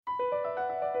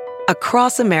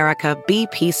Across America,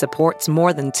 BP supports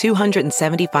more than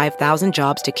 275,000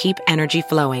 jobs to keep energy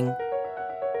flowing.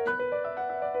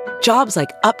 Jobs like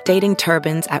updating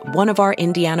turbines at one of our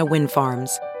Indiana wind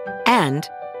farms and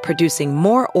producing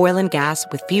more oil and gas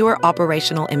with fewer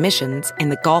operational emissions in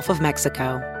the Gulf of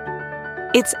Mexico.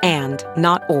 It's and,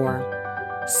 not or.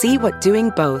 See what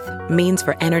doing both means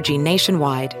for energy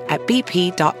nationwide at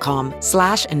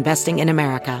bp.com/investing in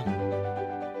America.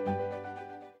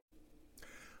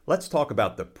 Let's talk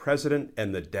about the president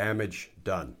and the damage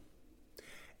done,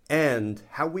 and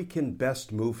how we can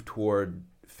best move toward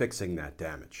fixing that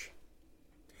damage.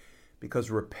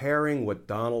 Because repairing what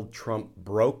Donald Trump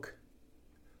broke,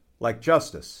 like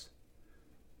justice,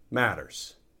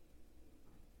 matters.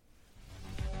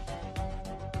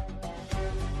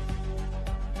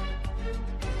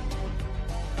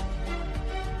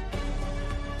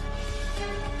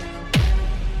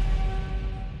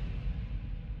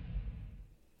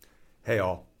 Hey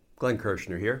all, Glenn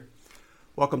Kirshner here.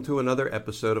 Welcome to another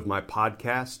episode of my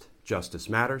podcast, Justice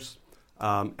Matters.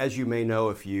 As you may know,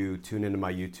 if you tune into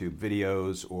my YouTube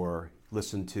videos or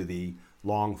listen to the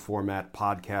long format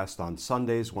podcast on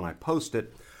Sundays when I post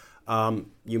it,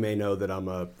 you may know that I'm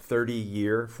a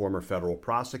 30-year former federal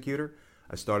prosecutor.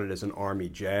 I started as an Army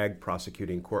JAG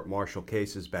prosecuting court-martial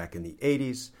cases back in the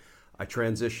 80s. I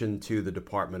transitioned to the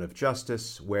Department of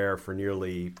Justice, where for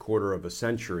nearly a quarter of a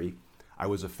century, I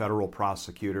was a federal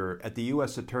prosecutor at the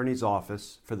U.S. Attorney's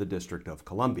Office for the District of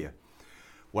Columbia.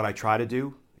 What I try to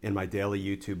do in my daily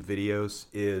YouTube videos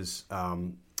is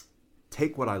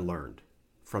take what I learned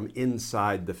from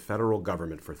inside the federal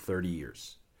government for 30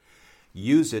 years,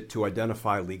 use it to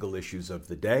identify legal issues of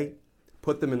the day,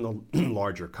 put them in the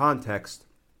larger context,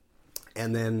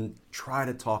 and then try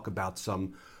to talk about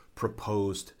some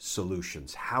proposed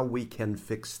solutions, how we can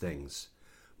fix things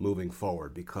moving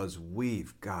forward, because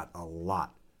we've got a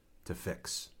lot to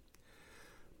fix.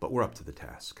 But we're up to the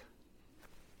task.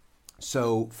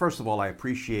 So first of all, I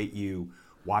appreciate you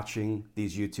watching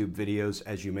these YouTube videos.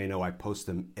 As you may know, I post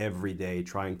them every day,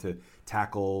 trying to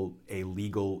tackle a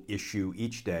legal issue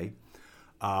each day.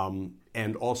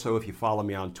 And also, if you follow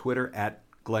me on Twitter at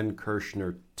Glenn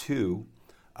Kirshner 2,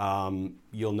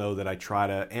 you'll know that I try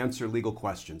to answer legal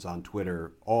questions on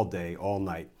Twitter all day, all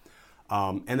night.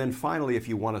 And then finally, if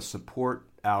you want to support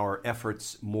our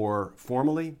efforts more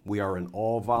formally, we are an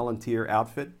all-volunteer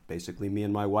outfit, basically me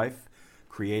and my wife,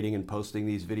 creating and posting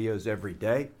these videos every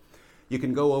day. You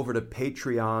can go over to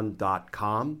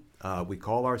patreon.com. We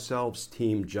call ourselves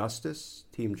Team Justice.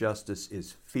 Team Justice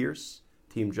is fierce.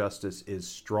 Team Justice is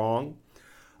strong.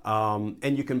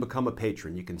 And you can become a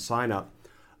patron. You can sign up.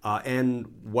 And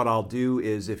what I'll do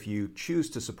is, if you choose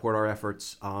to support our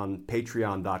efforts on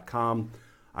patreon.com,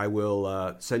 I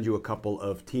will send you a couple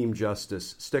of Team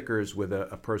Justice stickers with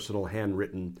a personal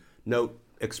handwritten note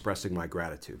expressing my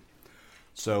gratitude.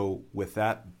 So with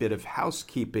that bit of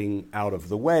housekeeping out of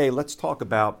the way, let's talk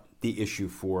about the issue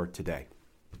for today.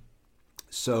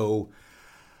 So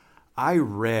I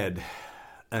read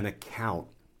an account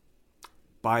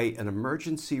by an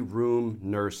emergency room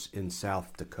nurse in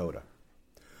South Dakota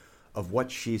of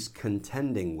what she's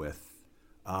contending with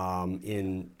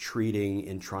in treating,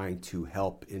 in trying to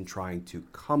help, in trying to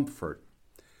comfort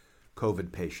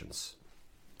COVID patients.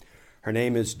 Her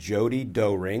name is Jody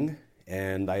Doring,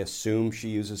 and I assume she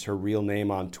uses her real name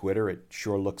on Twitter. It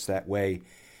sure looks that way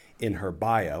in her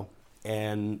bio.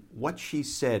 And what she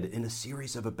said in a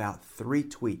series of about 3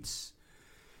 tweets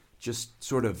just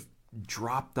sort of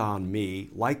dropped on me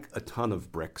like a ton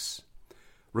of bricks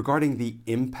regarding the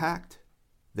impact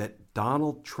that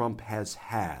Donald Trump has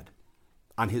had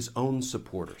on his own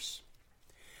supporters.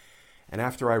 And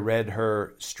after I read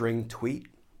her string tweet,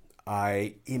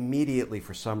 I immediately,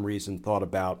 for some reason, thought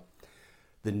about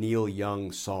the Neil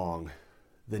Young song,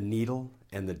 "The Needle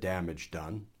and the Damage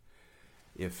Done."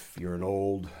 If you're an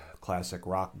old classic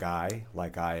rock guy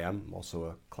like I am, I'm also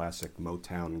a classic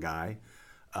Motown guy,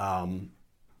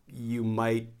 you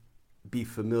might be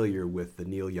familiar with the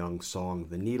Neil Young song,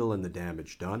 "The Needle and the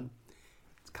Damage Done."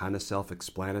 It's kind of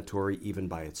self-explanatory even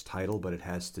by its title, but it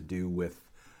has to do with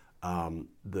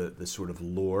the sort of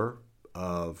lure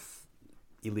of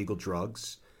illegal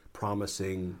drugs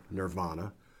promising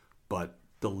nirvana, but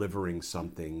delivering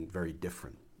something very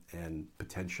different and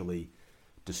potentially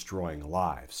destroying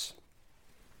lives.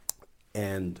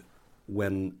 And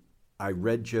when I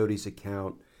read Jody's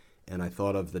account and I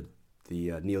thought of the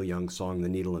Neil Young song, "The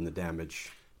Needle and the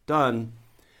Damage Done,"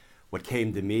 what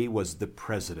came to me was the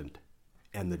president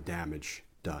and the damage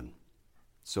done.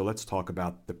 So let's talk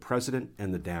about the president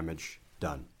and the damage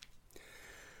done.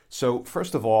 So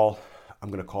first of all, I'm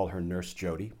going to call her Nurse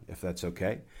Jody, if that's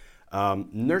okay.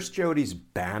 Nurse Jody's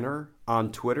banner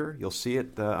on Twitter, you'll see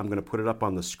it. I'm going to put it up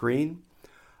on the screen.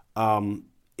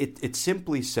 It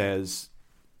simply says,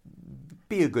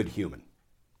 be a good human.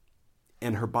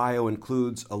 And her bio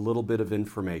includes a little bit of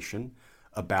information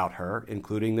about her,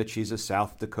 including that she's a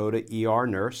South Dakota ER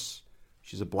nurse.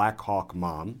 She's a Black Hawk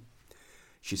mom.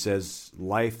 She says,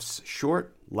 life's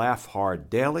short, laugh hard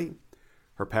daily.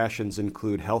 Her passions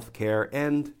include healthcare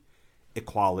and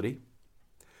equality.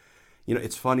 You know,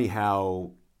 it's funny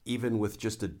how even with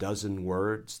just a dozen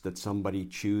words that somebody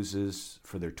chooses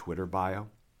for their Twitter bio,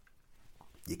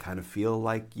 you kind of feel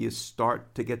like you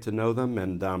start to get to know them.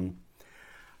 And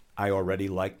I already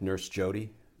like Nurse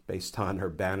Jody based on her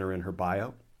banner and her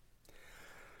bio.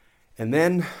 And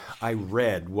then I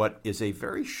read what is a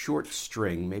very short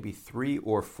string, maybe 3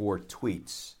 or 4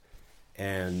 tweets.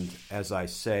 And as I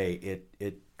say,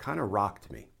 it kind of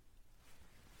rocked me.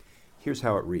 Here's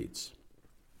how it reads.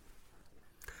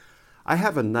 I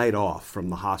have a night off from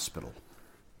the hospital.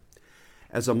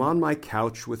 As I'm on my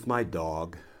couch with my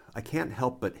dog, I can't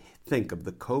help but think of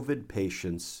the COVID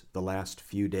patients the last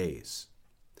few days.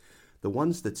 The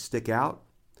ones that stick out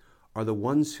are the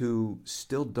ones who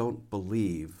still don't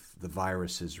believe the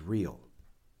virus is real.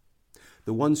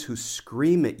 The ones who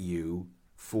scream at you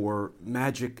for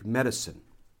magic medicine,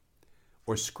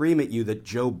 or scream at you that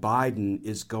Joe Biden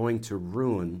is going to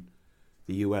ruin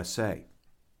the USA,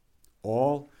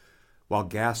 all while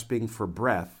gasping for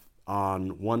breath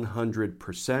on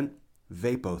 100%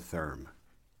 Vapotherm.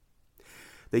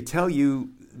 They tell you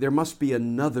there must be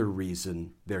another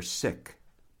reason they're sick.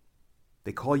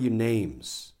 They call you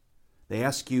names. They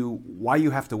ask you why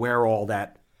you have to wear all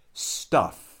that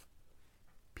stuff,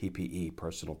 PPE,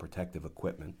 personal protective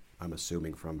equipment, I'm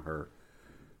assuming from her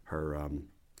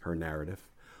narrative.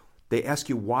 They ask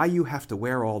you why you have to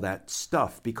wear all that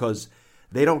stuff because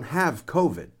they don't have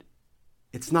COVID.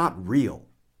 It's not real.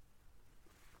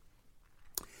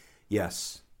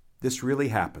 Yes, this really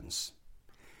happens,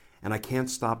 and I can't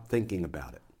stop thinking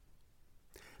about it.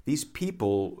 These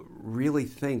people really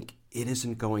think it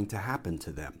isn't going to happen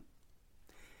to them.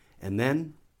 And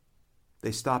then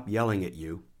they stop yelling at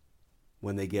you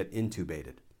when they get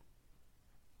intubated.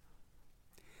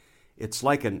 It's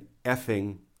like an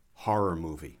effing horror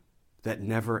movie that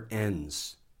never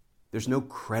ends. There's no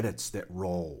credits that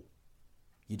roll.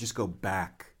 You just go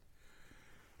back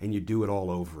and you do it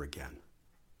all over again.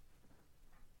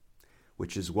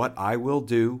 Which is what I will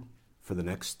do for the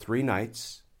next 3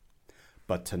 nights.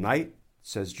 But tonight,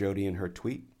 says Jody in her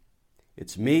tweet,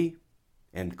 it's me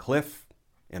and Cliff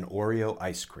and Oreo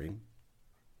ice cream.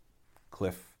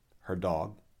 Cliff, her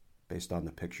dog, based on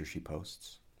the picture she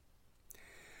posts.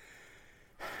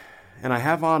 And I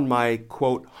have on my,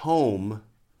 quote, home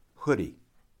hoodie.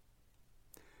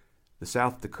 The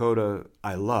South Dakota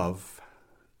I love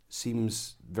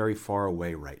seems very far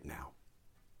away right now.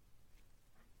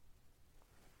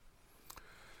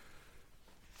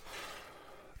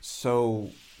 So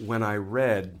when I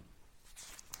read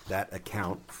that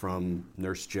account from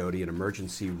Nurse Jody, an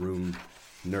emergency room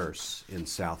nurse in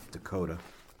South Dakota,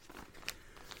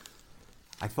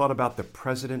 I thought about the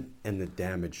president and the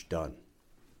damage done.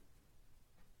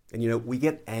 And you know, we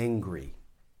get angry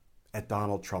at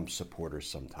Donald Trump supporters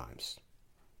sometimes.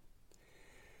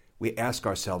 We ask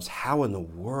ourselves, how in the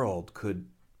world could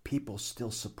people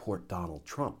still support Donald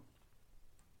Trump?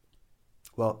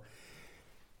 Well,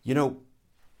 you know,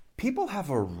 people have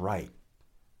a right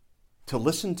to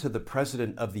listen to the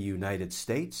President of the United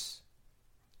States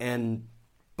and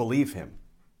believe him,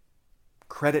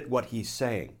 credit what he's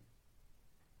saying,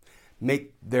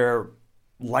 make their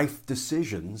life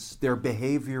decisions, their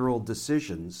behavioral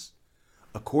decisions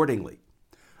accordingly.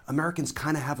 Americans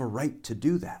kind of have a right to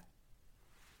do that.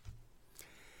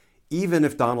 Even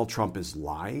if Donald Trump is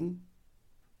lying,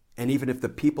 and even if the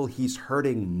people he's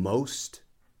hurting most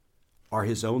are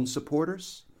his own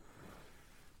supporters,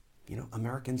 you know,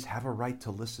 Americans have a right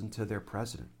to listen to their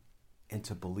president and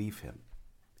to believe him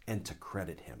and to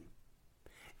credit him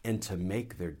and to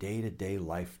make their day-to-day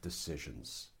life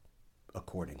decisions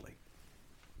accordingly.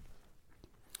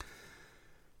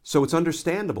 So it's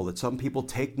understandable that some people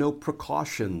take no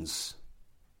precautions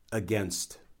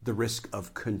against the risk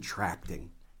of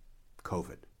contracting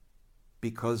COVID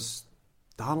because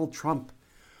Donald Trump,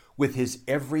 with his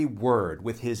every word,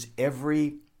 with his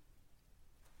every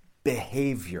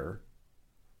behavior,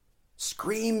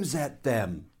 screams at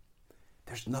them.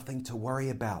 There's nothing to worry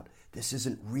about. This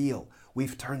isn't real.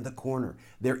 We've turned the corner.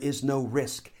 There is no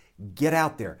risk. Get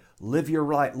out there. Live your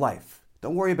life.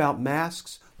 Don't worry about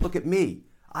masks. Look at me.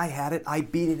 I had it. I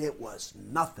beat it. It was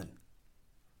nothing.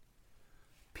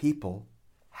 People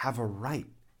have a right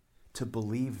to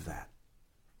believe that,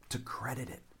 to credit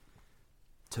it,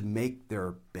 to make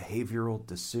their behavioral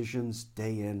decisions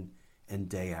day in and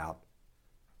day out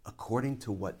according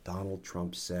to what Donald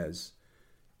Trump says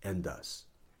and does.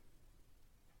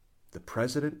 The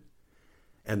president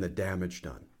and the damage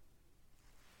done.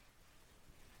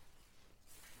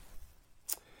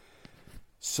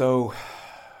 So,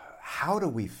 how do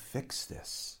we fix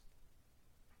this?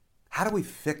 How do we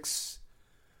fix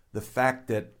the fact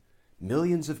that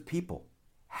millions of people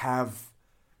have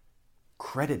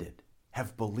credited,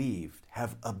 have believed,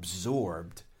 have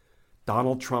absorbed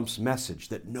Donald Trump's message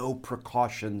that no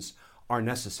precautions are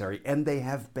necessary, and they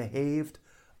have behaved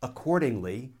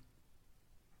accordingly,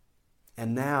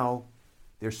 and now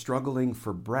they're struggling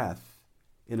for breath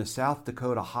in a South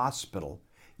Dakota hospital,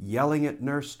 yelling at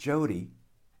Nurse Jody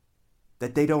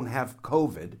that they don't have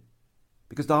COVID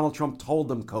because Donald Trump told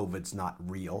them COVID's not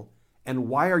real. And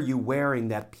why are you wearing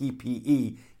that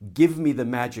PPE? Give me the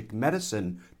magic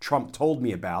medicine Trump told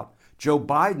me about. Joe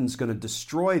Biden's going to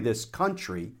destroy this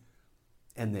country.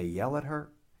 And they yell at her,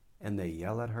 and they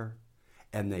yell at her,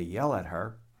 and they yell at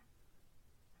her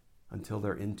until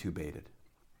they're intubated.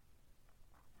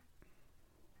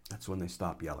 That's when they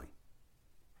stop yelling.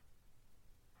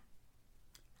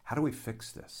 How do we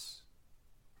fix this?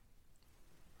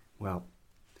 Well,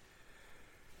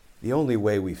 the only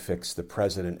way we fix the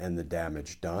president and the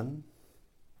damage done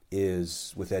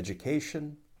is with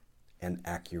education and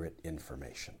accurate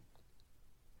information.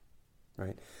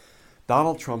 Right?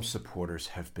 Donald Trump supporters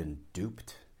have been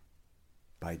duped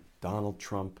by Donald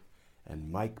Trump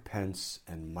and Mike Pence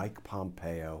and Mike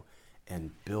Pompeo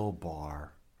and Bill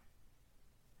Barr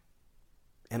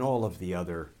and all of the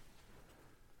other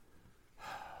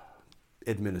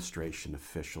administration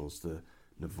officials, the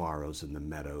Navarros and the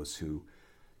Meadows, who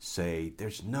say,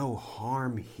 there's no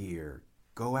harm here.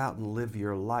 Go out and live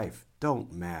your life.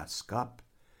 Don't mask up.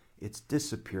 It's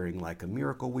disappearing like a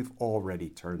miracle. We've already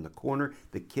turned the corner.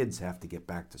 The kids have to get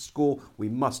back to school. We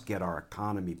must get our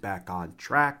economy back on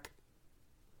track.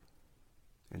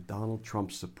 And Donald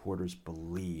Trump supporters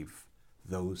believe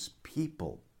those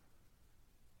people.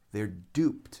 They're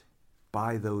duped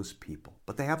by those people.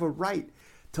 But they have a right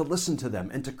to listen to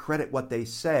them and to credit what they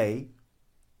say,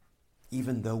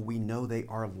 even though we know they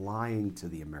are lying to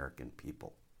the American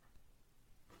people.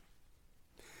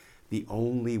 The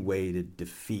only way to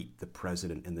defeat the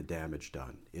president and the damage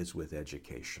done is with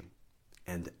education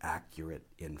and accurate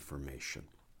information.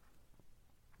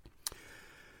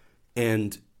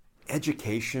 And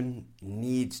education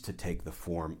needs to take the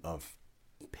form of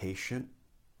patient,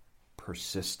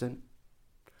 persistent,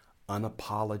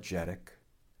 unapologetic,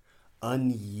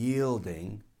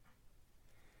 unyielding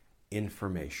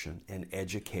information and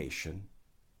education,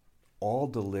 all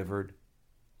delivered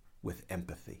with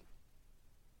empathy.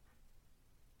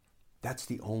 That's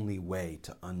the only way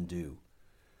to undo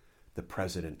the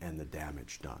president and the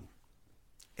damage done.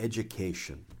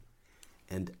 Education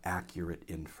and accurate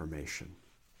information.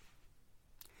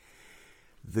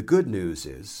 The good news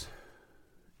is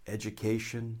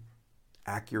education,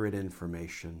 accurate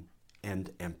information, and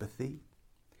empathy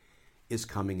is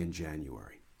coming in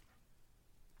January.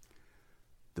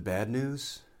 The bad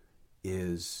news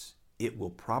is it will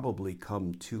probably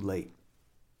come too late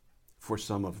for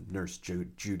some of Nurse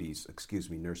Jody's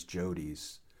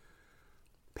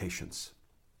patients.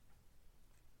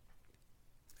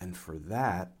 And for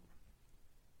that,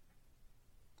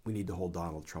 we need to hold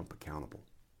Donald Trump accountable.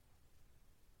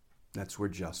 That's where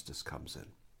justice comes in.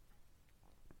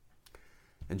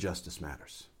 And justice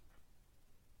matters.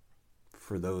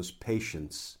 For those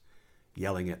patients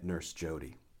yelling at Nurse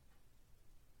Jody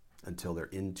until they're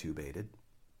intubated,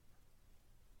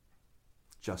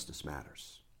 justice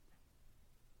matters.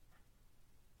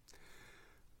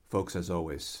 Folks, as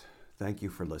always, thank you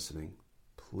for listening.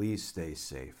 Please stay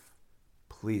safe.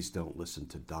 Please don't listen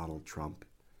to Donald Trump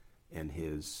and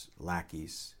his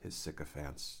lackeys, his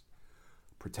sycophants.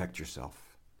 Protect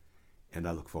yourself. And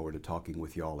I look forward to talking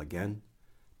with you all again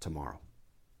tomorrow.